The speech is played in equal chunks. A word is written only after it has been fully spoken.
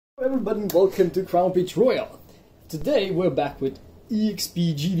Hello everybody, welcome to Crown Pitch Royal. Today we're back with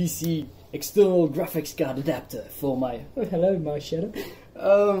EXP GDC external graphics card adapter for my... Oh, hello, my shadow.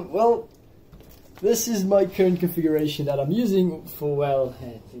 Well, this is my current configuration that I'm using for, well,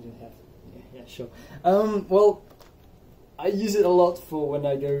 you don't have... Yeah, sure. Well, I use it a lot for when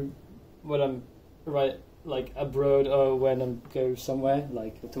I go, when I'm like abroad, or when I go somewhere,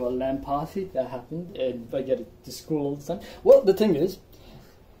 like to a LAN party. That happened, and I get it to school all the time. Well, the thing is,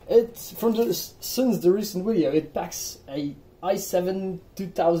 since the recent video, it packs a i7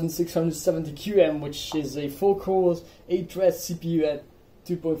 2670 QM, which is a 4-core, 8-thread CPU at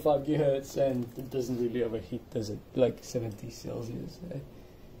 2.5 GHz, and it doesn't really overheat, does it? Like 70 Celsius.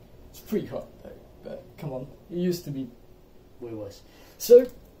 It's pretty hot though, but come on, it used to be way worse. So,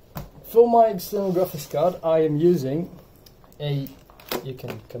 for my external graphics card, I am using a... You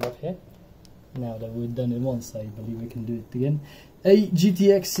can come up here. Now that we've done it once, I believe we can do it again. A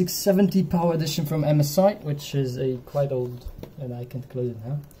GTX 670 Power Edition from MSI, which is a quite old, and I can't close it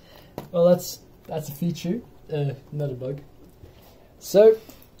now. Well, that's a feature, not a bug. So,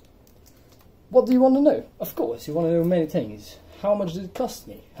 what do you want to know? Of course, you want to know many things. How much did it cost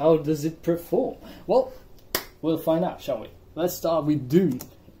me? How does it perform? Well, we'll find out, shall we? Let's start with Doom.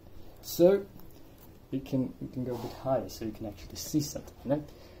 So, we can go a bit higher so you can actually see something, you know?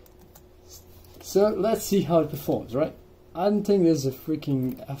 So, let's see how it performs, right? I don't think there's a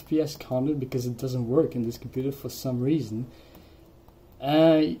freaking FPS counter because it doesn't work in this computer for some reason.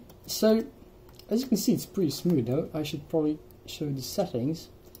 So, as you can see, it's pretty smooth though. I should probably show you the settings.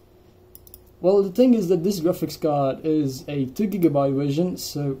 Well, the thing is that this graphics card is a 2GB version,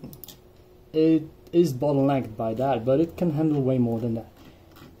 so it is bottlenecked by that, but it can handle way more than that.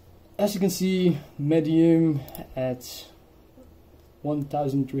 As you can see, medium at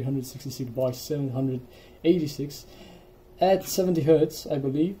 1366 by 786 at 70 Hz, I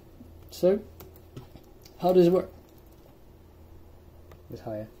believe. So, how does it work? A bit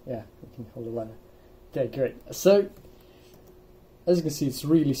higher, yeah, we can hold it louder. Okay, great. So, as you can see, it's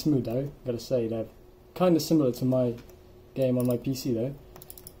really smooth though, gotta say that. Kind of similar to my game on my PC though.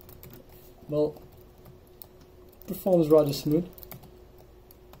 Well, performs rather smooth.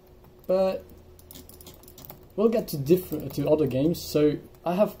 But we'll get to other games. So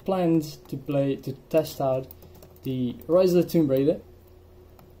I have plans to test out the Rise of the Tomb Raider,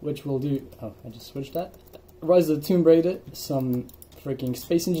 which we'll do. Oh, I just switched that. Rise of the Tomb Raider, some freaking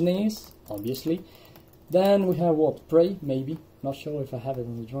Space Engineers, obviously. Then we have what? Prey, maybe. Not sure if I have it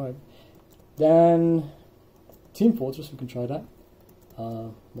on the drive. Then Team Fortress, we can try that.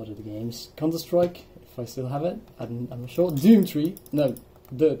 What are the games? Counter-Strike, if I still have it. I'm not sure. Doom 3, no,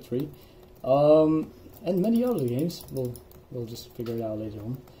 Dirt 3. And many other games. We'll just figure it out later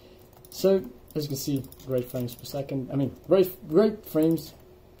on. So, as you can see, great frames per second. I mean, great frames,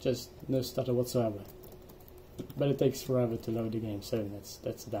 just no stutter whatsoever. But it takes forever to load the game, so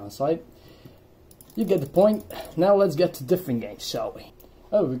that's the downside. You get the point. Now let's get to different games, shall we?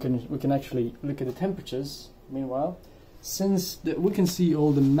 Oh, we can actually look at the temperatures. Meanwhile, since we can see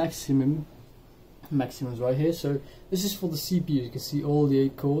all the maximums right here. So this is for the CPU. You can see all the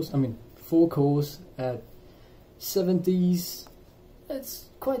 8 cores. I mean, 4 cores at 70s. It's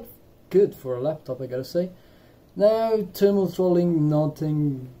quite good for a laptop, I gotta say. Now, thermal throttling,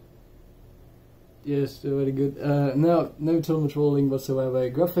 nothing. Yes, very good. No thermal throttling whatsoever.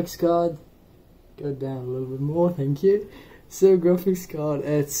 Graphics card, go down a little bit more, thank you. So, graphics card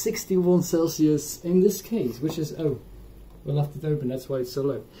at 61 Celsius in this case, which is, oh, we left it open, that's why it's so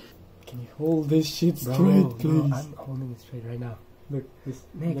low. Can you hold this shit straight, please? No, I'm holding it straight right now. Look,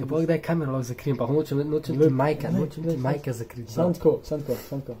 Neka, pogledaj kameru ovog zakrijem, pa noćem ti majka zakrijem. Sound core,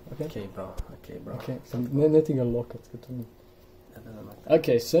 okay? Okay, bro. Okay, so nothing a lock, it's good to me.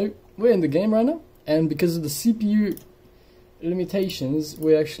 Okay, so we're in the game right now, and because of the CPU limitations,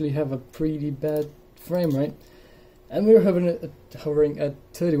 we actually have a pretty bad frame rate, and we're hovering at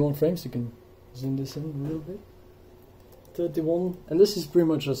 31 frames. You can zoom this in a little bit. 31, and this is pretty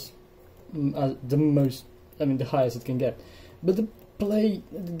much just the most, I mean, the highest it can get. But the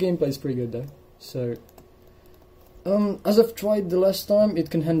gameplay is pretty good though. So, as I've tried the last time, it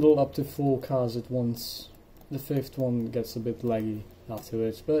can handle up to 4 cars at once. The 5th one gets a bit laggy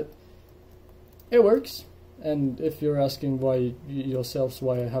afterwards, but it works. And if you're asking why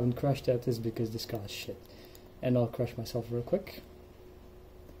I haven't crashed yet, is because this car is shit. And I'll crash myself real quick.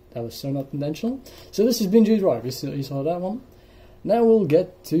 That was so not intentional. So this is Beam.NG Drive, you saw that one. Now we'll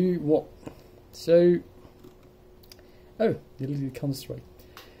get to what? So, oh, deleted Counter-Strike.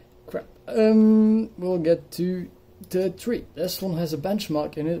 Crap. We'll get to Dirt 3. This one has a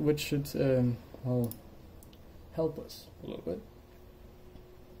benchmark in it, which should, well, help us a little bit.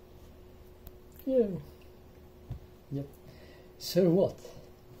 Yeah. Yep. So what?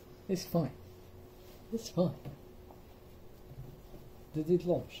 It's fine. It's fine. Did it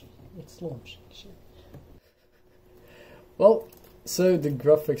launch? It's launching. Shit. Well, so the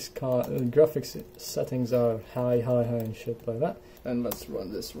graphics settings are high and shit like that. And let's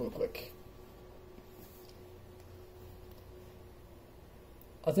run this real quick.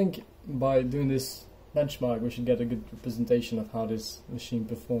 I think by doing this benchmark we should get a good representation of how this machine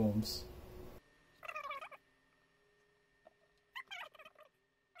performs.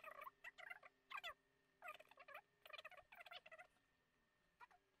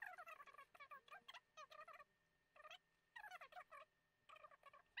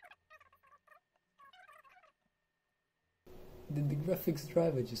 Did the graphics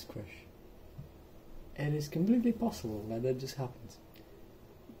driver just crash? It is completely possible that just happened.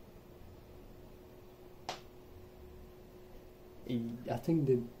 I think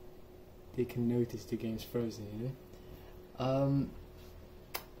that they can notice the game's frozen, you know?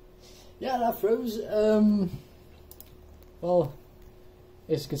 Yeah, that froze. Well,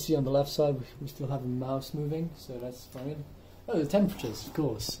 as you can see on the left side, we still have a mouse moving, so that's fine. Oh, the temperatures, of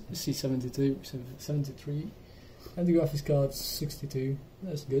course. You see 72, 73. And the graphics card 62.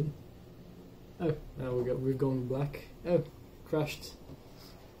 That's good. Oh, now we've gone black. Oh, crashed.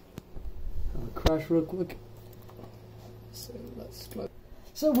 I'll crash real quick. So let's close.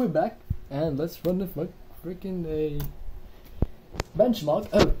 So we're back, and let's run the freaking benchmark.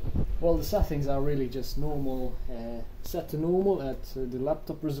 Oh, well, the settings are really just normal. Set to normal at the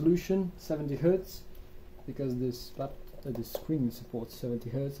laptop resolution, 70 Hz, because this screen supports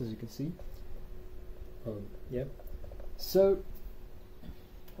 70 Hz, as you can see. Yep. So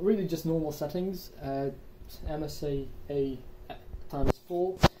really just normal settings. MSI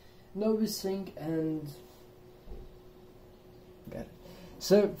 ×4, no resync, and got it.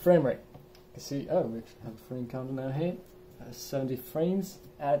 So frame rate. You can see, oh, we have a frame counter now here. 70 frames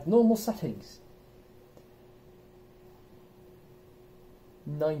at normal settings.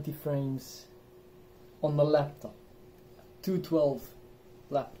 90 frames on the laptop. 212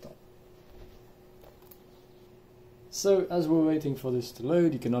 laptop. So as we're waiting for this to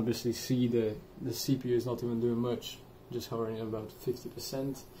load, you can obviously see the CPU is not even doing much, just hovering at about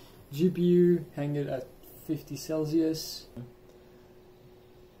 50%. GPU hanging at 50 Celsius.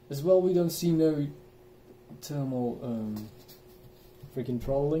 As well, we don't see no thermal freaking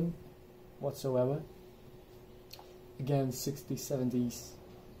trolling whatsoever. Again, 60s, 70s.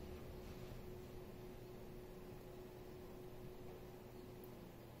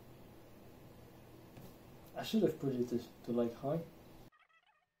 I should have put it to like high.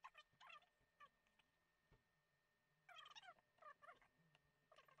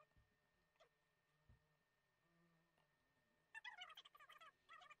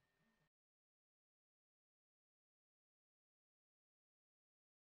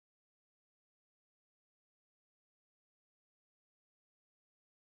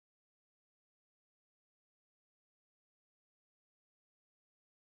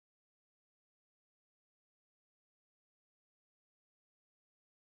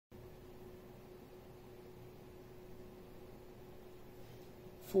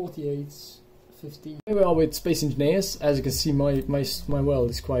 .48, 50. Here we are with Space Engineers. As you can see, my world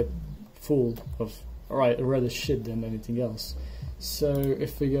is quite full of rather shit than anything else. So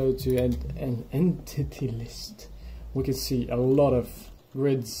if we go to an entity list, we can see a lot of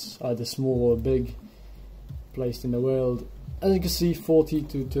grids, either small or big, placed in the world. As you can see, 40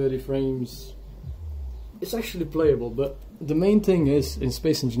 to 30 frames. It's actually playable, but the main thing is, in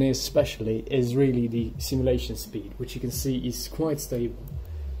Space Engineers especially, is really the simulation speed, which you can see is quite stable.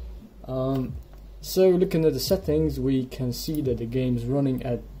 So looking at the settings, we can see that the game is running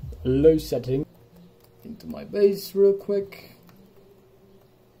at low setting. Into my base real quick.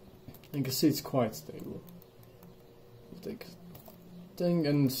 You can see it's quite stable. We'll take a thing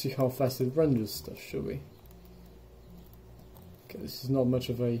and see how fast it renders stuff, shall we? Okay, this is not much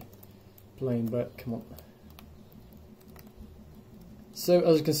of a plane, but come on. So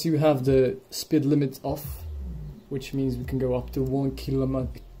as you can see, we have the speed limit off, which means we can go up to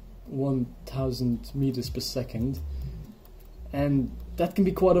 1000 meters per second, and that can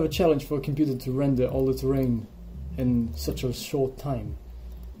be quite of a challenge for a computer to render all the terrain in such a short time.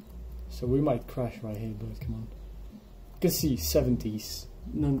 So we might crash right here, but come on. You can see 70s.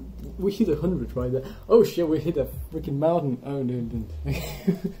 No, we hit 100 right there. Oh shit, we hit a freaking mountain. Oh no, didn't.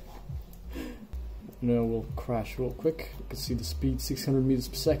 No, we'll crash real quick. You can see the speed, 600 meters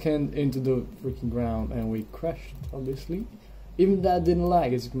per second into the freaking ground, and we crashed, obviously. Even that didn't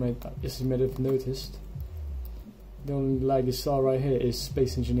lag, as you may have noticed. The only lag you saw right here is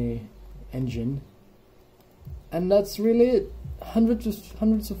Space Engineer engine, and that's really it. Hundreds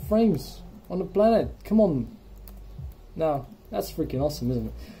of frames on the planet. Come on, now that's freaking awesome, isn't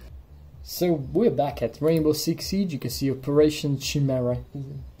it? So we're back at Rainbow Six Siege. You can see Operation Chimera. Is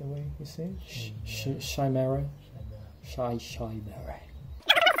it the way you say it? Chimera. Chimera.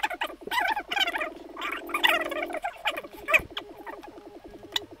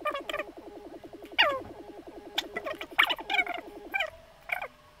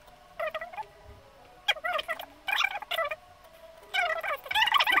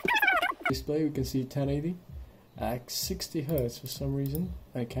 Display, we can see 1080 at 60 Hz for some reason.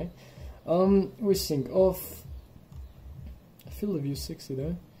 Okay, we sync off. Field of view 60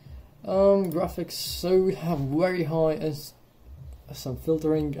 though. Graphics, so we have very high as some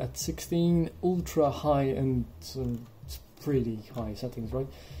filtering at 16, ultra high, and some pretty high settings, right?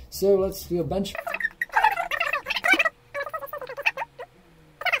 So let's do a bench.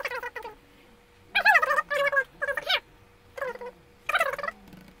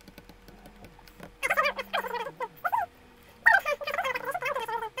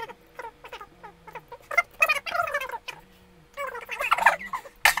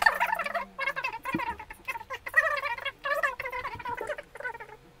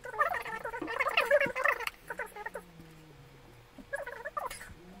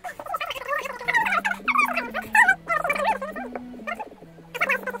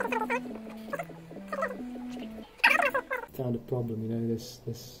 Found a problem, you know, this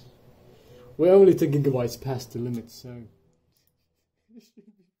we're only 2 gigabytes past the limit, so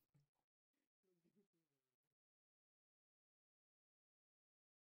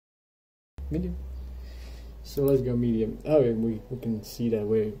medium. So let's go medium. Oh, and we can see that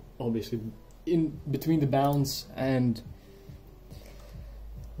we're obviously in between the bounds, and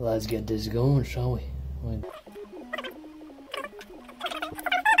let's get this going, shall we?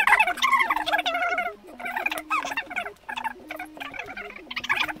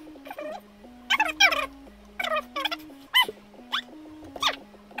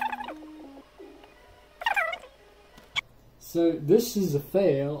 So this is a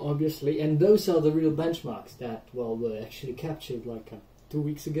fail, obviously, and those are the real benchmarks that, well, were actually captured like 2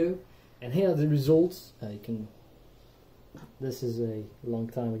 weeks ago. And here are the results. This is a long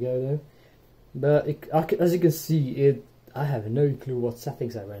time ago though, but as you can see, I have no clue what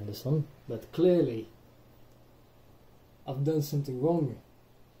settings I ran this on, but clearly I've done something wrong.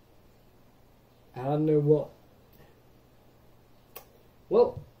 I don't know what.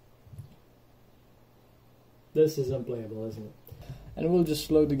 Well, this is unplayable, isn't it? And we'll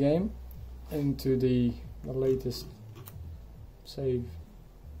just load the game into the latest save,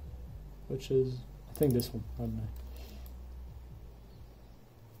 which is, I think, this one. I don't know.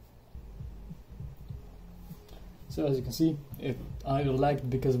 So as you can see, it either lagged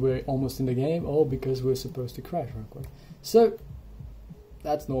because we're almost in the game, or because we're supposed to crash real quick. So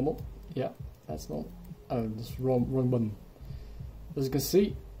that's normal. Yeah, that's normal. Oh, this wrong button. As you can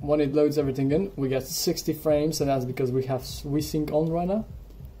see, when it loads everything in, we get 60 frames, and that's because we have VSync on right now.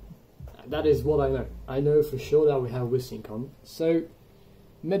 That is what I know. I know for sure that we have VSync on. So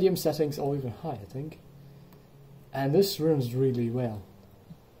medium settings, or even high, I think. And this runs really well.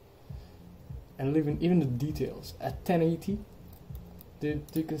 And even the details at 1080. Do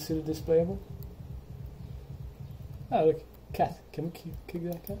you consider this playable? Oh look, cat. Can we kick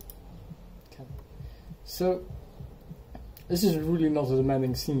that cat? Cat. So this is really not a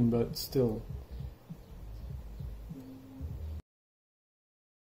demanding scene, but still.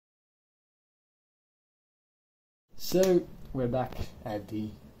 So we're back at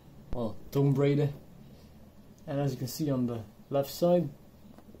the, well, Tomb Raider, and as you can see on the left side,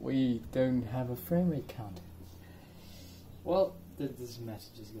 we don't have a frame rate count. Well, that doesn't matter,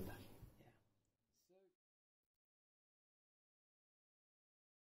 just go back.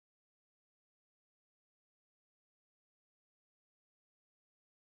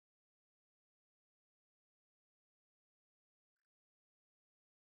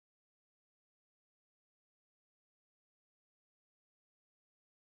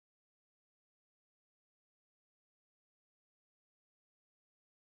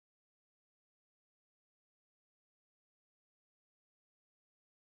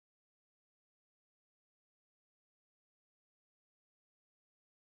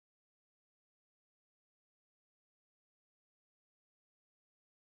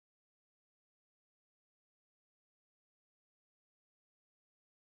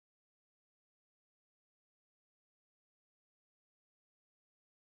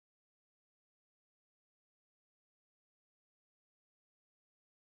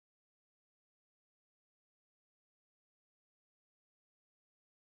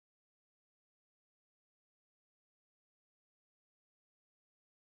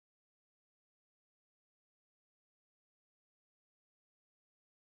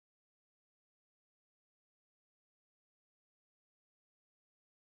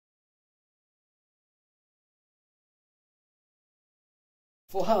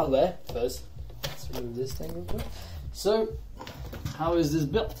 For hardware, first, let's remove this thing real quick. So, how is this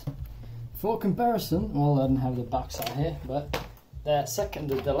built? For comparison, well, I didn't have the box out here, but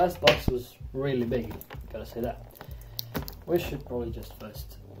the last box was really big, gotta say that. We should probably just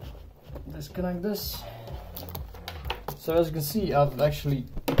first disconnect this. So as you can see, I've actually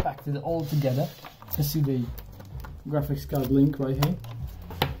packed it all together. You can see the graphics card link right here.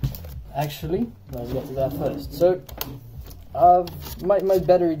 Actually, let's get to that first. So, my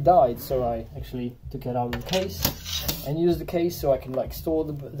battery died, so I actually took it out of the case and used the case so I can like store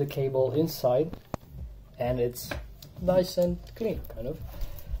the cable inside, and it's nice and clean, kind of.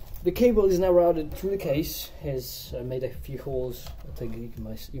 The cable is now routed through the case. I made a few holes. I think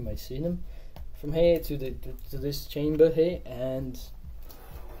you might see them from here to this chamber here, and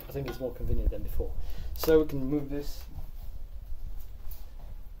I think it's more convenient than before. So we can move this,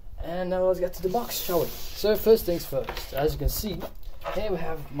 and now let's get to the box, shall we? So first things first. As you can see, here we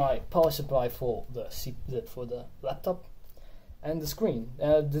have my power supply for the laptop and the screen.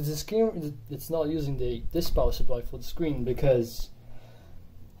 The screen, it's not using this power supply for the screen because,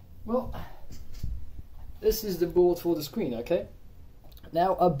 well, this is the board for the screen, okay?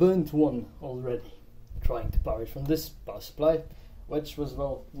 Now I burnt one already, trying to power it from this power supply, which was,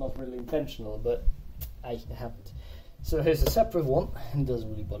 well, not really intentional, but it happened. So here's a separate one, and it doesn't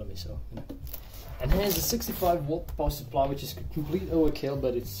really bother me, so, you know. And here's a 65 watt power supply, which is complete overkill,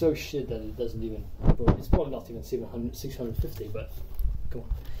 but it's so shit that it doesn't even, it's probably not even 650, but come on.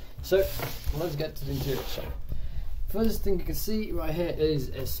 So let's get to the interior. So first thing you can see right here is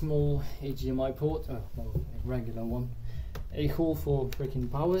a small HDMI port, a regular one, a hole for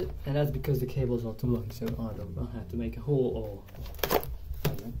freaking power, and that's because the cables are too long, so I had to make a hole, or I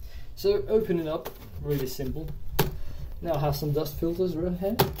don't know. So open it up, really simple. Now I have some dust filters right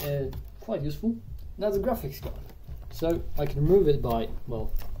here, quite useful. Now the graphics card. So I can remove it by,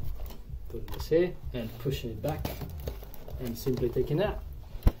 well, putting this here and pushing it back and simply taking it out.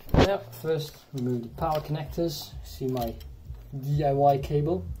 Now first remove the power connectors. See my DIY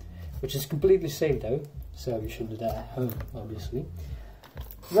cable, which is completely safe though, so you should do that at home, obviously.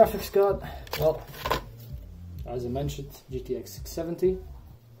 Graphics card, well, as I mentioned, GTX 670.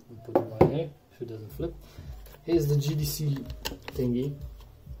 I'll put it right here so it doesn't flip. Here's the GDC thingy,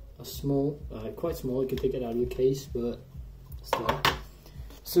 a small, quite small. You can take it out of the case, but still.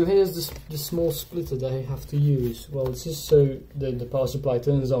 So here's the small splitter that I have to use. Well, it's just so the power supply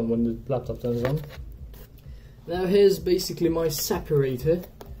turns on when the laptop turns on. Now here's basically my separator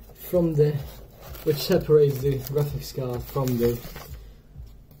from which separates the graphics card from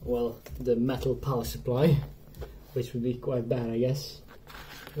the metal power supply, which would be quite bad, I guess.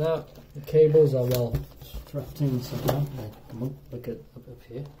 Now the cables are well strapped in somehow. Come on, look at up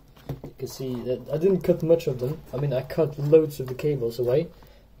here. You can see that I didn't cut much of them. I mean, I cut loads of the cables away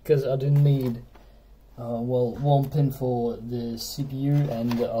because I didn't need one pin for the CPU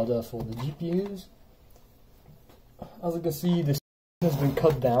and the other for the GPUs. As you can see, this has been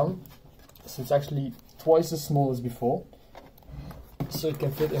cut down, so it's actually twice as small as before, so it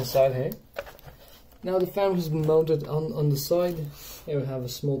can fit inside here. Now the fan has been mounted on the side. Here we have a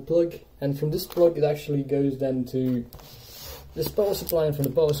small plug, and from this plug it actually goes then to this power supply, and from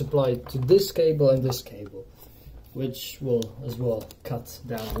the power supply to this cable and this cable, which will as well cut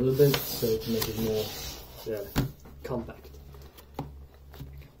down a little bit so to make it more compact.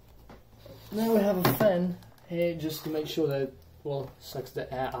 Now we have a fan here just to make sure that it, well, sucks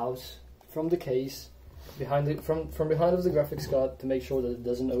the air out from the case behind it, from behind of the graphics card, to make sure that it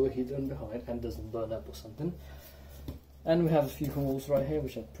doesn't overheat on behind and doesn't burn up or something. And we have a few holes right here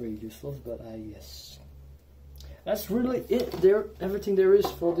which are pretty useless, but yes, that's really it. Everything there is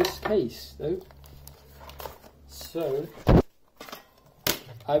for this case though. So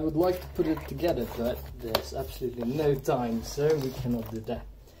I would like to put it together, but there's absolutely no time, so we cannot do that.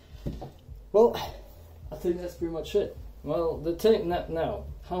 Well, I think that's pretty much it. Well, the thing now,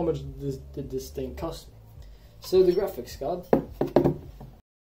 how much did this thing cost me? So the graphics card,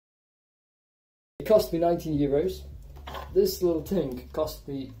 it cost me 19 euros. This little thing cost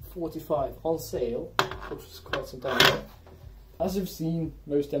me 45 on sale, which was quite some time ago. As you've seen,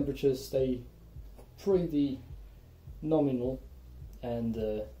 most temperatures stay pretty nominal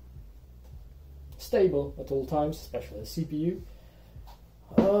and stable at all times, especially the CPU.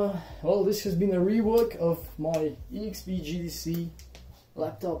 Well, this has been a rework of my EXP GDC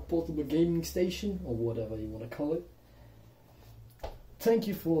laptop portable gaming station, or whatever you want to call it. Thank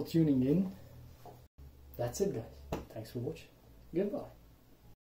you for tuning in. That's it, guys. Thanks for watching. Goodbye.